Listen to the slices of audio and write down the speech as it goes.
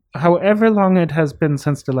However long it has been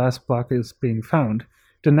since the last block is being found,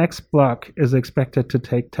 the next block is expected to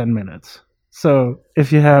take 10 minutes. So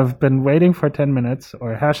if you have been waiting for 10 minutes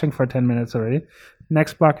or hashing for 10 minutes already,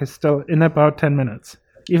 next block is still in about 10 minutes.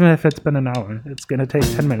 Even if it's been an hour, it's going to take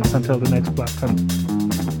 10 minutes until the next block comes.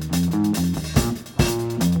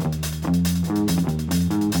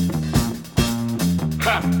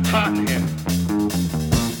 Hot here.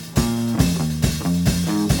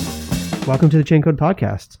 Welcome to the Chaincode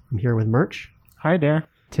podcast. I'm here with Murch. Hi there.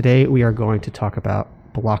 Today we are going to talk about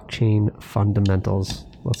blockchain fundamentals.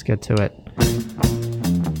 Let's get to it.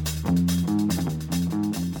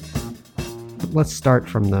 Let's start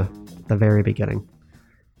from the very beginning.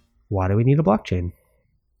 Why do we need a blockchain?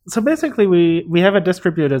 So basically we have a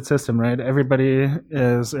distributed system, right? Everybody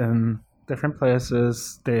is in different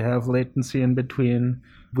places. They have latency in between.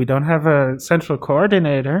 We don't have a central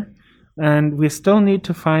coordinator, and we still need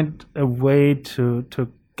to find a way to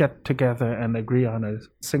get together and agree on a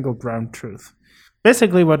single ground truth.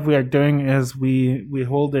 Basically what we are doing is we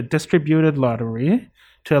hold a distributed lottery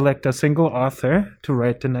to elect a single author to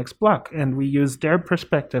write the next block, and we use their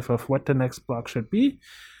perspective of what the next block should be.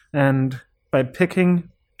 And by picking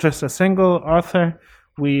just a single author,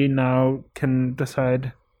 we now can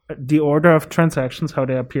decide the order of transactions, how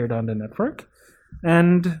they appeared on the network,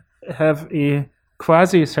 and have a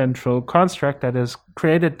quasi-central construct that is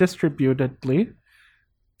created distributedly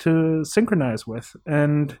to synchronize with.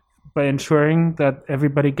 And by ensuring that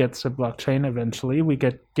everybody gets a blockchain eventually, we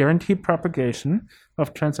get guaranteed propagation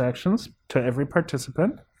of transactions to every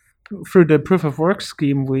participant. Through the proof of work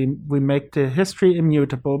scheme, we make the history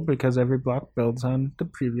immutable because every block builds on the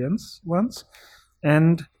previous ones.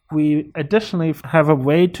 And we additionally have a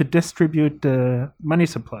way to distribute the money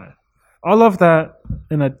supply. All of that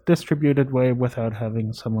in a distributed way without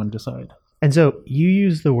having someone decide. And so you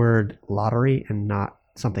use the word lottery and not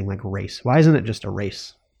something like race. Why isn't it just a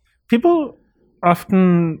race? People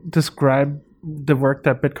often describe the work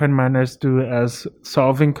that Bitcoin miners do as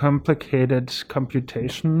solving complicated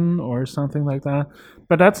computation or something like that.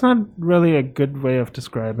 But that's not really a good way of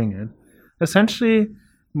describing it. Essentially,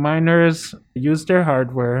 miners use their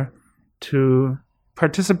hardware to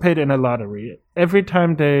participate in a lottery. Every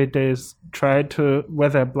time they try to,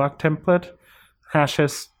 whether a block template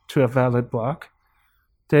hashes to a valid block,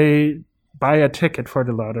 they buy a ticket for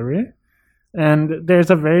the lottery, and there's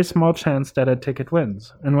a very small chance that a ticket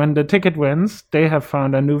wins. And when the ticket wins, they have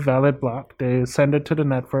found a new valid block. They send it to the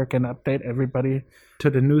network and update everybody to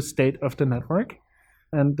the new state of the network,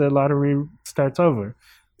 and the lottery starts over.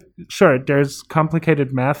 Sure, there's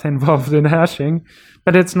complicated math involved in hashing,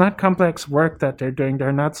 but it's not complex work that they're doing.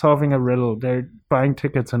 They're not solving a riddle. They're buying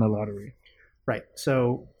tickets in a lottery. Right.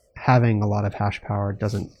 So having a lot of hash power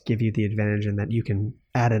doesn't give you the advantage in that you can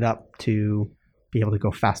add it up to be able to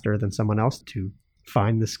go faster than someone else to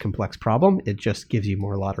find this complex problem. It just gives you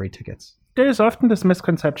more lottery tickets. There's often this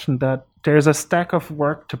misconception that there's a stack of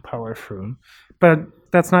work to power through, but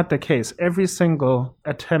that's not the case. Every single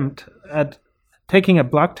attempt at taking a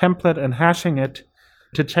block template and hashing it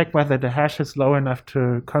to check whether the hash is low enough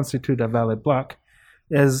to constitute a valid block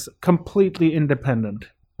is completely independent,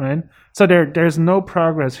 right? So there's no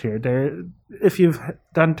progress here. If you've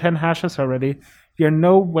done 10 hashes already, you're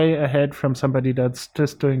no way ahead from somebody that's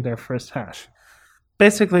just doing their first hash.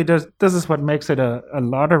 Basically, this is what makes it a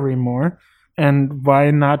lottery more, and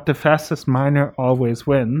why not the fastest miner always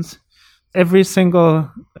wins. Every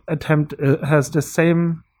single attempt has the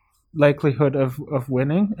same likelihood of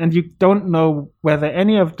winning, and you don't know whether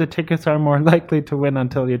any of the tickets are more likely to win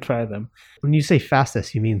until you try them. When you say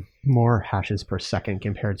fastest, you mean more hashes per second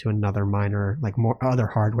compared to another miner, like more other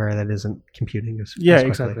hardware that isn't computing as quickly.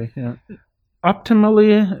 Exactly. Yeah.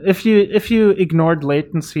 Optimally, if you ignored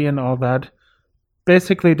latency and all that,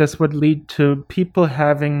 basically this would lead to people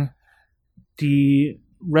having the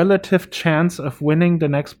relative chance of winning the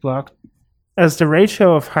next block as the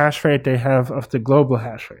ratio of hash rate they have of the global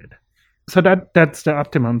hash rate. So that's the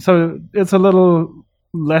optimum. So it's a little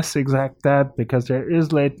less exact that because there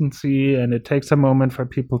is latency and it takes a moment for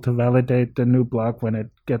people to validate the new block when it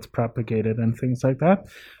gets propagated and things like that.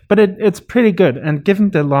 But it's pretty good. And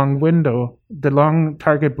given the long window, the long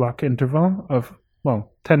target block interval of,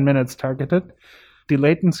 10 minutes targeted, the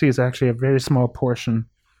latency is actually a very small portion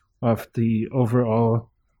of the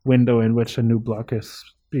overall window in which a new block is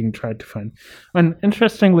being tried to find. And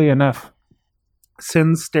interestingly enough,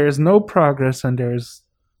 since there's no progress and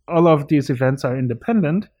all of these events are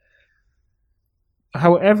independent,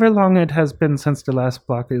 however long it has been since the last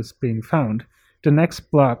block is being found, the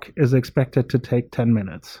next block is expected to take 10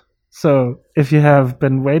 minutes. So if you have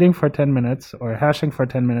been waiting for 10 minutes or hashing for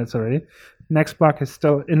 10 minutes already, next block is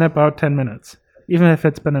still in about 10 minutes. Even if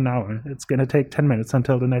it's been an hour, it's going to take 10 minutes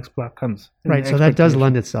until the next block comes. Right, so that does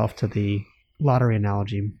lend itself to the lottery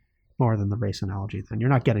analogy more than the race analogy. Then you're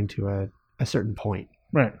not getting to a certain point.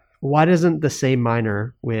 Right. Why doesn't the same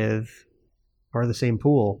miner or the same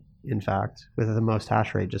pool, in fact, with the most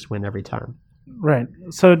hash rate just win every time? Right.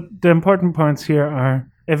 So the important points here are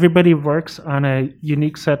everybody works on a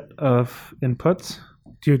unique set of inputs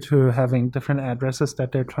due to having different addresses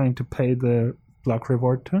that they're trying to pay the block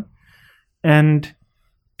reward to. And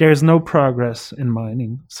there's no progress in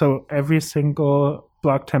mining. So every single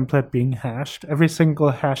block template being hashed, every single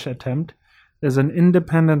hash attempt is an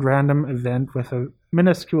independent random event with a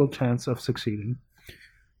minuscule chance of succeeding.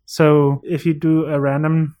 So if you do a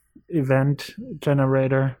random event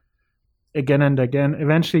generator again and again,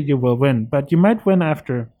 eventually you will win. But you might win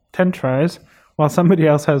after 10 tries while somebody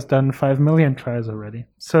else has done 5 million tries already.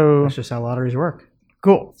 So that's just how lotteries work.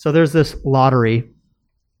 Cool. So there's this lottery,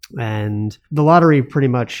 and the lottery pretty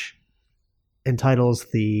much entitles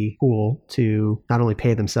the pool to not only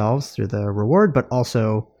pay themselves through the reward, but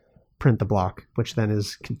also print the block, which then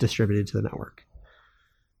is distributed to the network.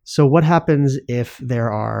 So what happens if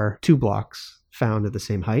there are 2 blocks found at the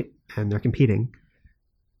same height and they're competing?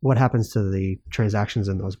 What happens to the transactions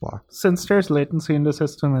in those blocks? Since there's latency in the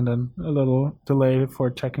system and then a little delay for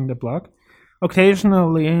checking the block,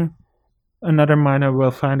 occasionally another miner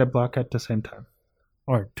will find a block at the same time.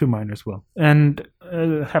 Or 2 miners will. And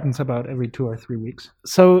it happens about every 2 or 3 weeks.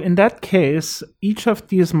 So in that case, each of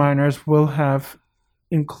these miners will have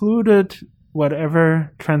included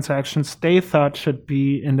whatever transactions they thought should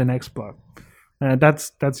be in the next block.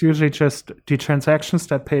 That's usually just the transactions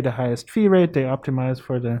that pay the highest fee rate. They optimize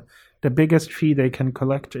for the biggest fee they can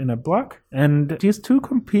collect in a block. And these 2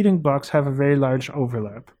 competing blocks have a very large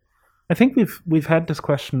overlap. I think we've had this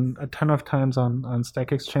question a ton of times on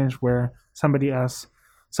Stack Exchange where somebody asks,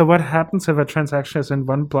 so what happens if a transaction is in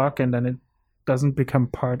one block and then it doesn't become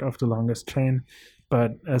part of the longest chain,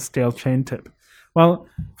 but a stale chain tip? Well,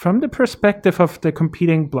 from the perspective of the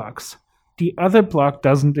competing blocks, the other block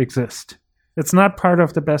doesn't exist. It's not part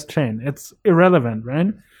of the best chain. It's irrelevant, right?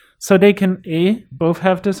 So they can both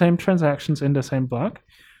have the same transactions in the same block,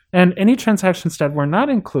 and any transactions that were not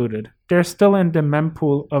included, they're still in the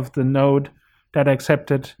mempool of the node that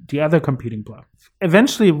accepted the other competing block.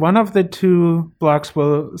 Eventually, one of the 2 blocks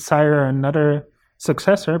will sire another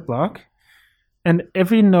successor block, and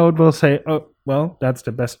every node will say, oh, well, that's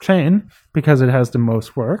the best chain because it has the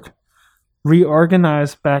most work.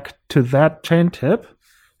 Reorganize back to that chain tip,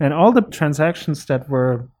 and all the transactions that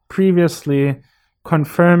were previously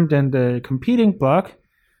confirmed in the competing block,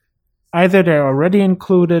 either they're already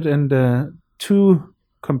included in the 2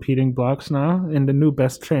 competing blocks now in the new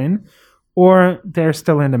best chain, or they're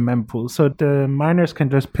still in the mempool. So the miners can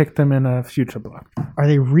just pick them in a future block. Are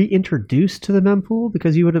they reintroduced to the mempool?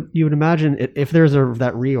 Because you would imagine if there's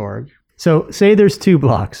that reorg. So say there's 2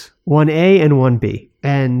 blocks, 1A and 1B,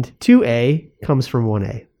 and 2A comes from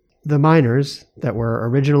 1A. The miners that were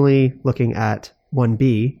originally looking at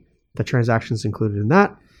 1B, the transactions included in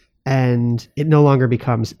that, and it no longer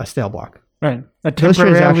becomes a stale block. Right. A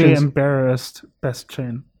temporarily embarrassed best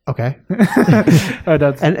chain. Okay.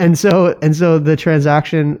 and so the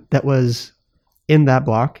transaction that was in that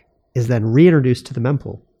block is then reintroduced to the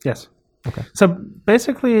mempool. Yes. Okay. So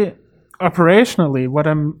basically, operationally, what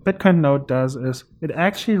a Bitcoin node does is it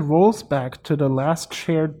actually rolls back to the last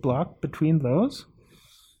shared block between those.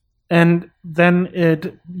 And then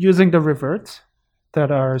it, using the reverts that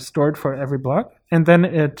are stored for every block, and then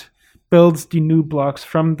it builds the new blocks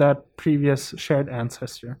from that previous shared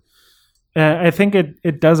ancestor. I think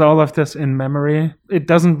it does all of this in memory. It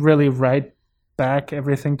doesn't really write back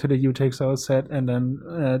everything to the UTXO set and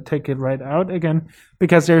then take it right out again,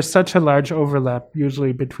 because there's such a large overlap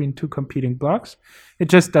usually between 2 competing blocks. It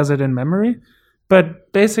just does it in memory.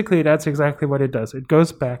 But basically, that's exactly what it does. It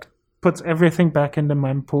goes back, puts everything back in the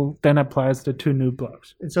mempool, then applies the 2 new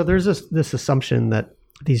blocks. And so there's this assumption that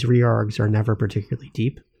these reorgs are never particularly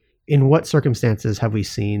deep. In what circumstances have we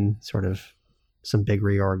seen sort of some big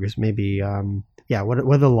reorgs? Maybe, what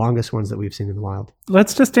are the longest ones that we've seen in the wild?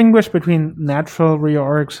 Let's distinguish between natural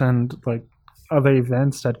reorgs and like other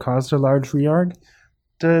events that caused a large reorg.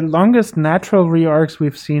 The longest natural reorgs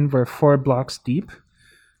we've seen were 4 blocks deep.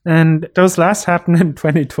 And those last happened in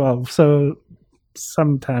 2012. So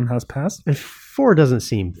some time has passed. And 4 doesn't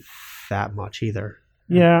seem that much either.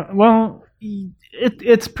 Yeah, well,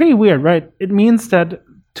 it's pretty weird, right? It means that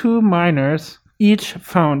 2 miners each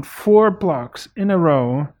found 4 blocks in a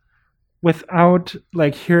row without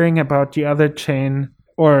like hearing about the other chain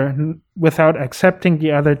or without accepting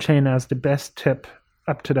the other chain as the best tip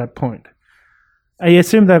up to that point. I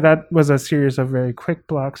assume that was a series of very quick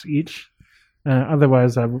blocks each.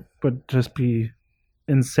 Otherwise, that would just be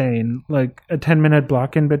insane. Like a 10-minute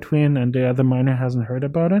block in between and the other miner hasn't heard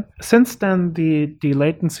about it. Since then, the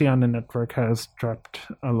latency on the network has dropped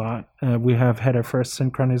a lot. We have header first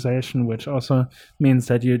synchronization, which also means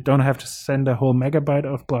that you don't have to send a whole megabyte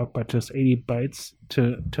of block, but just 80 bytes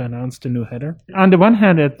to announce the new header. On the one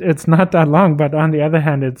hand, it's not that long, but on the other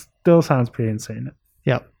hand, it still sounds pretty insane.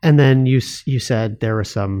 Yeah. And then you said there were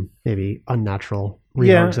some maybe unnatural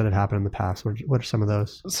reorgs that had happened in the past. What are some of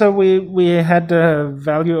those? So we had the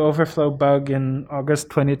value overflow bug in August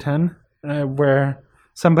 2010 where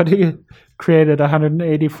somebody created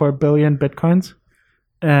 184 billion bitcoins.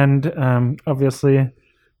 And obviously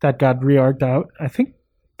that got reorged out. I think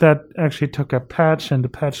that actually took a patch, and the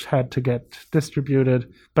patch had to get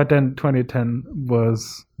distributed. But then 2010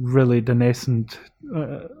 was really the nascent.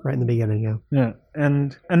 Right in the beginning, yeah. Yeah.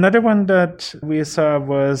 And another one that we saw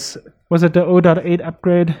was it the 0.8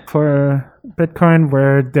 upgrade for Bitcoin,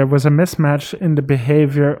 where there was a mismatch in the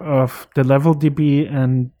behavior of the level DB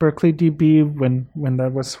and Berkeley DB when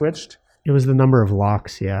that was switched? It was the number of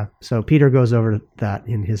locks, yeah. So Peter goes over that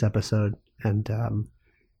in his episode, and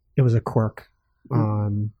it was a quirk.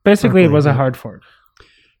 Basically, it was a hard fork.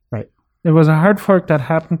 Right. It was a hard fork that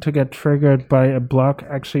happened to get triggered by a block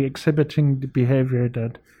actually exhibiting the behavior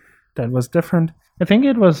that was different. I think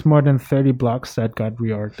it was more than 30 blocks that got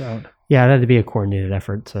reorged out. Yeah, it had to be a coordinated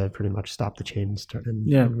effort to pretty much stop the chain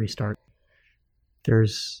and restart.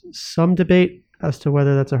 There's some debate as to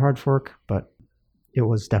whether that's a hard fork, but it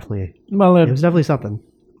was definitely it was definitely something.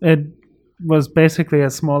 It was basically a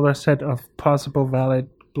smaller set of possible valid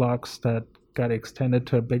blocks that got extended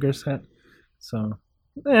to a bigger set. So,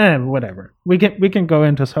 whatever. We can go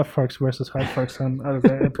into soft forks versus hard forks on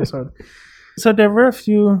other episode. So there were a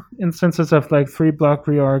few instances of like 3-block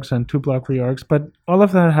reorgs and 2-block reorgs, but all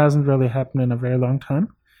of that hasn't really happened in a very long time.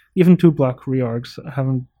 Even 2-block reorgs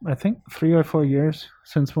haven't, I think, 3 or 4 years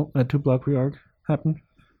since a 2-block reorg happened.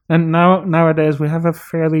 And nowadays we have a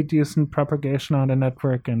fairly decent propagation on the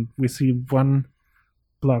network, and we see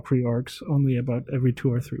 1-block reorgs only about every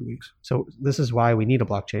 2 or 3 weeks. So this is why we need a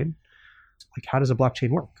blockchain. Like, how does a blockchain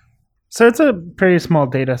work? So it's a pretty small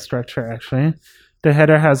data structure, actually. The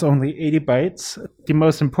header has only 80 bytes. The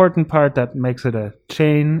most important part that makes it a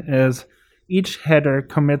chain is each header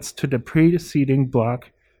commits to the preceding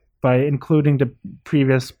block by including the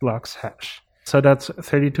previous block's hash. So that's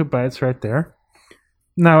 32 bytes right there.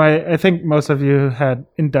 Now, I think most of you had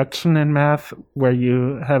induction in math, where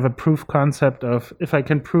you have a proof concept of if I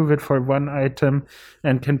can prove it for one item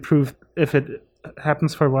and can prove if it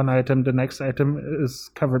happens for one item, the next item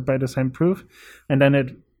is covered by the same proof, and then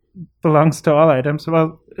it belongs to all items.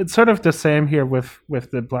 Well, it's sort of the same here with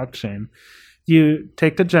the blockchain. You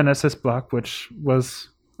take the Genesis block, which was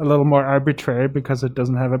a little more arbitrary because it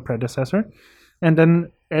doesn't have a predecessor, and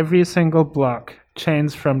then every single block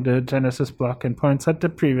chains from the Genesis block and points at the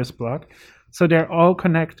previous block. So they're all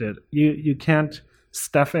connected. You can't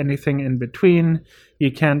stuff anything in between.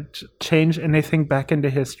 You can't change anything back into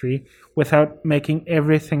history without making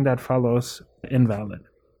everything that follows invalid.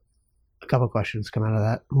 A couple questions come out of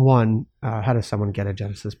that. One, how does someone get a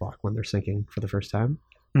Genesis block when they're syncing for the first time?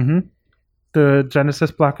 Mm-hmm. The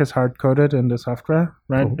Genesis block is hard-coded in the software,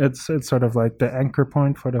 right? Cool. It's sort of like the anchor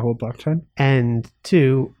point for the whole blockchain. And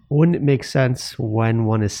two, wouldn't it make sense when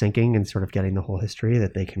one is syncing and sort of getting the whole history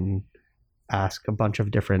that they can ask a bunch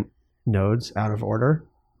of different nodes out of order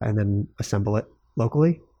and then assemble it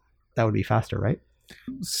locally? That would be faster, right?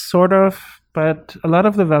 Sort of, but a lot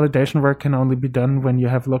of the validation work can only be done when you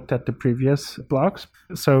have looked at the previous blocks.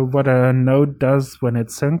 So what a node does when it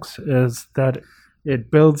syncs is that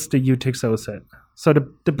it builds the UTXO set. So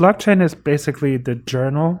the blockchain is basically the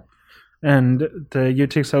journal, and the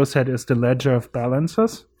UTXO set is the ledger of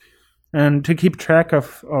balances. And to keep track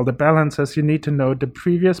of all the balances, you need to know the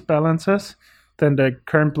previous balances. Then the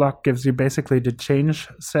current block gives you basically the change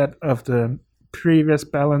set of the previous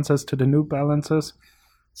balances to the new balances.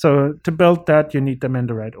 So to build that, you need them in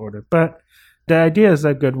the right order. But the idea is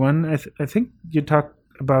a good one. I think you talked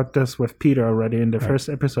about this with Peter already in the first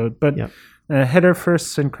episode. But header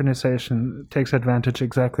first synchronization takes advantage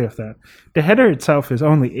exactly of that. The header itself is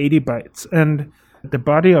only 80 bytes. And the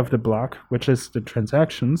body of the block, which is the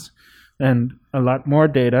transactions and a lot more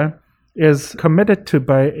data, is committed to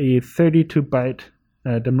by a 32-byte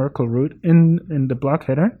the Merkle root in the block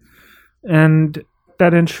header. And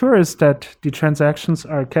that ensures that the transactions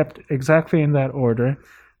are kept exactly in that order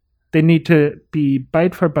they need to be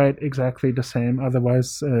byte for byte exactly the same.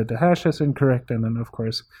 Otherwise, the hash is incorrect, and then, of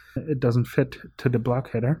course, it doesn't fit to the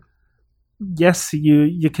block header. Yes,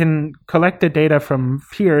 you can collect the data from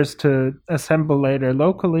peers to assemble later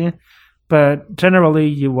locally, but generally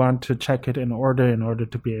you want to check it in order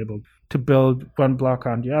to be able to build one block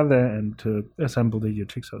on the other and to assemble the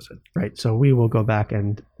UTXO set. Right. So we will go back,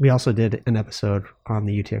 and we also did an episode on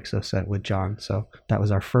the UTXO set with John. So that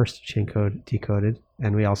was our first Chaincode Decoded.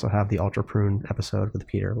 And we also have the Ultra Prune episode with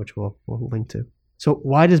Peter, which we'll link to. So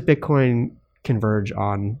why does Bitcoin converge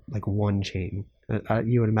on like one chain?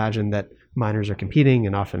 You would imagine that miners are competing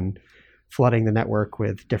and often flooding the network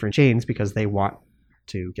with different chains because they want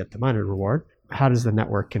to get the miner reward. How does the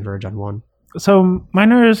network converge on one? So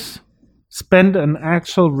miners spend an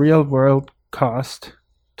actual real world cost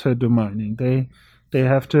to do mining. They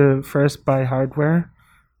have to first buy hardware,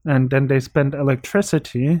 and then they spend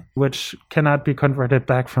electricity, which cannot be converted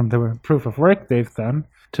back from the proof of work they've done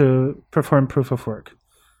to perform proof of work.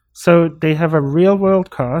 So they have a real world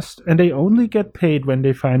cost, and they only get paid when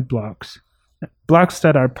they find blocks. Blocks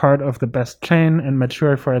that are part of the best chain and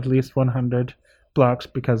mature for at least 100 blocks,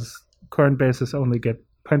 because Coinbase only get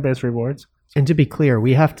Coinbase rewards. And to be clear,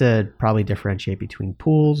 we have to probably differentiate between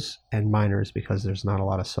pools and miners because there's not a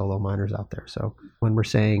lot of solo miners out there. So when we're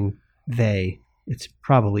saying it's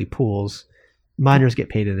probably pools. Miners get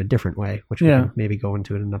paid in a different way, which we can maybe go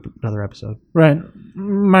into in another episode. Right.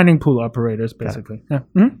 Mining pool operators, basically. Yeah.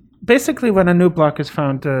 Mm-hmm. Basically, when a new block is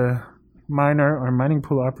found, the miner or mining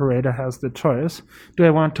pool operator has the choice. Do I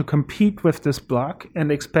want to compete with this block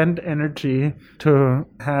and expend energy to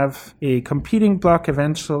have a competing block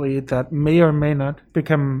eventually that may or may not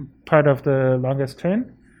become part of the longest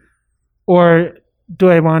chain? Or do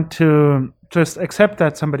I want to just accept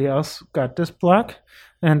that somebody else got this block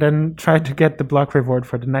and then try to get the block reward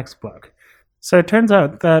for the next block? So it turns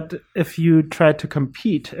out that if you try to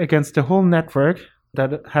compete against the whole network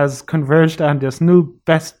that has converged on this new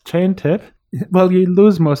best chain tip, well, you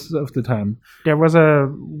lose most of the time. There was a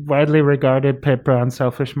widely regarded paper on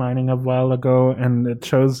selfish mining a while ago, and it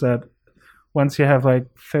shows that once you have like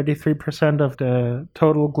 33% of the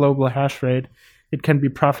total global hash rate, it can be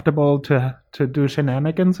profitable to do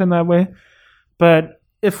shenanigans in that way. But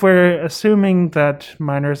if we're assuming that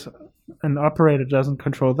miners, an operator doesn't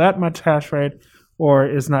control that much hash rate or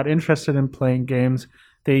is not interested in playing games,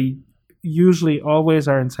 they usually always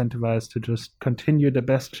are incentivized to just continue the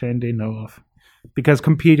best chain they know of, because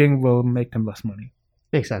competing will make them less money.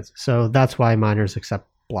 Makes sense. So that's why miners accept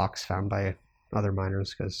blocks found by other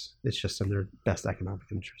miners, because it's just in their best economic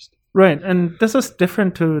interest. Right, and this is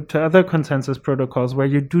different to other consensus protocols where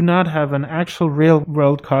you do not have an actual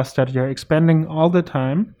real-world cost that you're expending all the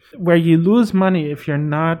time, where you lose money if you're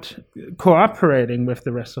not cooperating with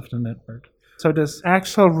the rest of the network. So this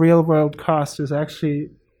actual real-world cost is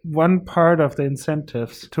actually one part of the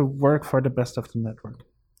incentives to work for the best of the network.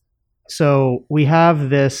 So we have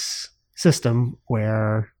this system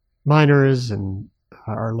where miners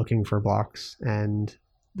are looking for blocks, and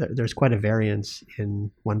there's quite a variance in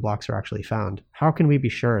when blocks are actually found. How can we be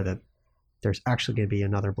sure that there's actually going to be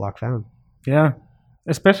another block found? Yeah,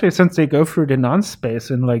 especially since they go through the nonce space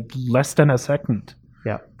in like less than a second.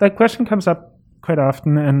 Yeah, that question comes up quite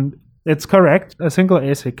often, and it's correct. A single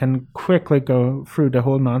ASIC can quickly go through the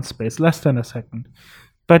whole nonce space, less than a second.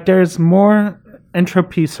 But there's more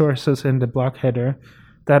entropy sources in the block header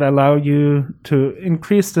that allow you to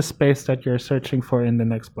increase the space that you're searching for in the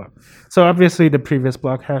next block. So obviously the previous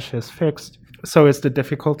block hash is fixed, so is the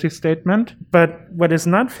difficulty statement. But what is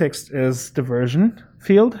not fixed is the version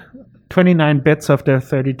field. 29 bits of the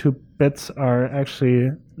 32 bits are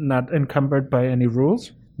actually not encumbered by any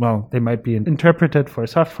rules. Well, they might be interpreted for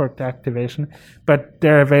soft fork activation, but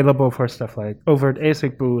they're available for stuff like overt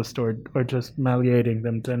ASIC boost or just malleating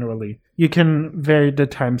them generally. You can vary the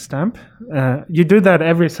timestamp. You do that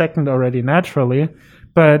every second already naturally,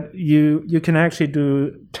 but you can actually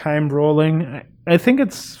do time rolling. I think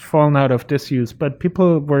it's fallen out of disuse, but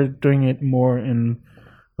people were doing it more in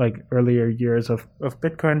like earlier years of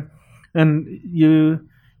Bitcoin. And you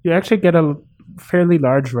actually get a fairly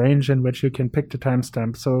large range in which you can pick the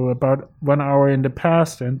timestamp. So about 1 hour in the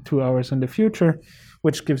past and 2 hours in the future,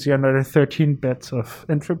 which gives you another 13 bits of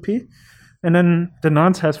entropy. And then the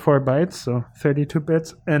nonce has 4 bytes, so 32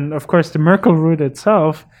 bits. And of course, the Merkle root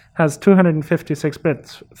itself has 256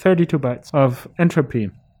 bits, 32 bytes of entropy.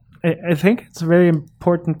 I think it's very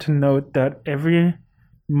important to note that every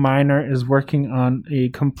miner is working on a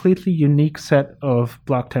completely unique set of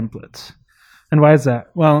block templates. And why is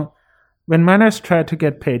that? Well, when miners try to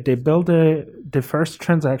get paid, they build the first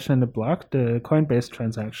transaction in the block, the Coinbase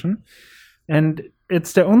transaction. And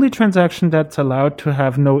it's the only transaction that's allowed to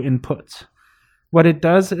have no inputs. What it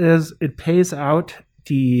does is it pays out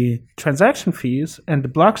the transaction fees and the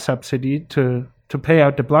block subsidy to pay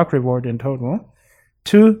out the block reward in total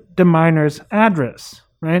to the miner's address,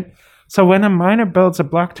 right? So when a miner builds a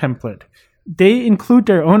block template, they include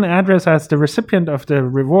their own address as the recipient of the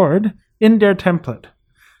reward in their template.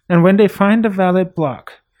 And when they find a valid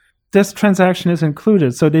block, this transaction is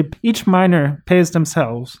included. So each miner pays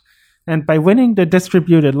themselves. And by winning the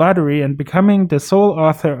distributed lottery and becoming the sole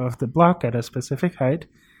author of the block at a specific height,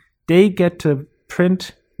 they get to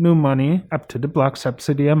print new money up to the block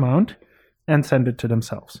subsidy amount and send it to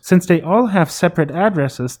themselves. Since they all have separate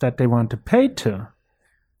addresses that they want to pay to,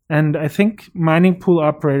 and I think mining pool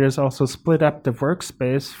operators also split up the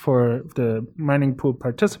workspace for the mining pool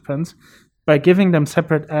participants by giving them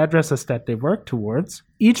separate addresses that they work towards.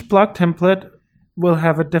 Each block template will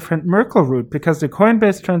have a different Merkle root because the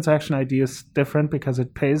Coinbase transaction ID is different because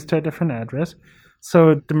it pays to a different address.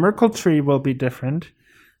 So the Merkle tree will be different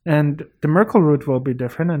and the Merkle root will be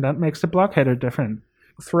different, and that makes the block header different.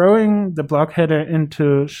 Throwing the block header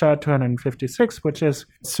into SHA-256, which is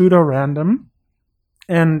pseudo-random,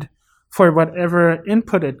 and for whatever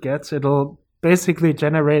input it gets, it'll basically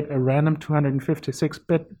generate a random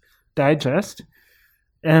 256-bit digest.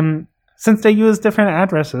 Since they use different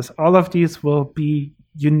addresses, all of these will be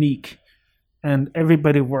unique, and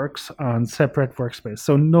everybody works on separate workspace.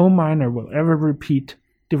 So no miner will ever repeat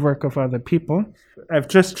the work of other people. I've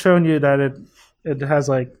just shown you that it has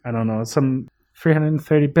some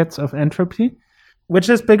 330 bits of entropy, which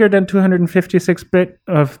is bigger than 256 bit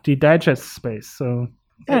of the digest space. So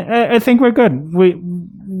I think we're good.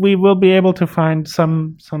 We will be able to find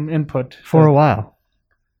some input for a while.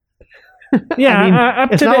 Yeah, I mean,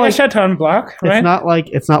 up to the Eschaton block, right?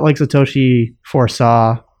 It's not like Satoshi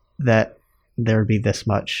foresaw that there would be this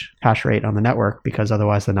much hash rate on the network, because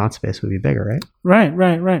otherwise the node space would be bigger, right?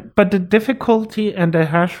 Right. But the difficulty and the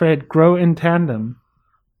hash rate grow in tandem,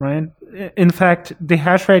 right? In fact, the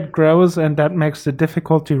hash rate grows, and that makes the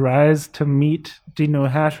difficulty rise to meet the new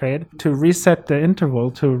hash rate to reset the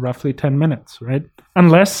interval to roughly 10 minutes, right?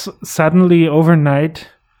 Unless suddenly overnight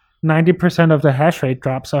 90% of the hash rate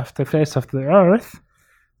drops off the face of the earth.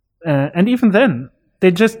 And even then,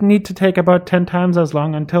 they just need to take about 10 times as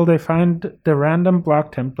long until they find the random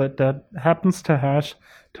block template that happens to hash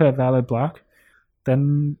to a valid block.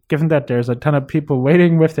 Then, given that there's a ton of people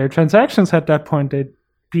waiting with their transactions at that point, they'd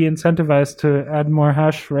be incentivized to add more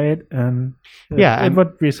hash rate, and it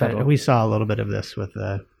would resettle. We saw a little bit of this with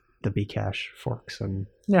the Bcash forks and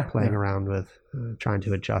playing around with trying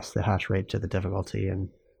to adjust the hash rate to the difficulty, and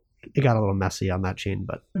it got a little messy on that chain,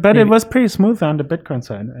 but it was pretty smooth on the Bitcoin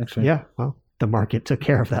side, actually. Yeah, well, the market took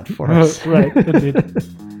care of that for us. Right, indeed.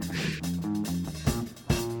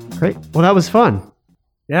 Great. Well, that was fun.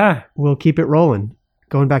 Yeah. We'll keep it rolling.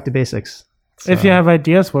 Going back to basics. So, if you have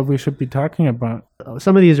ideas what we should be talking about.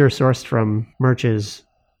 Some of these are sourced from Murch's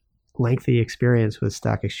lengthy experience with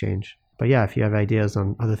Stack Exchange. But yeah, if you have ideas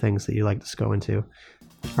on other things that you'd like us to go into.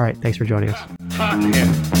 All right, thanks for joining us.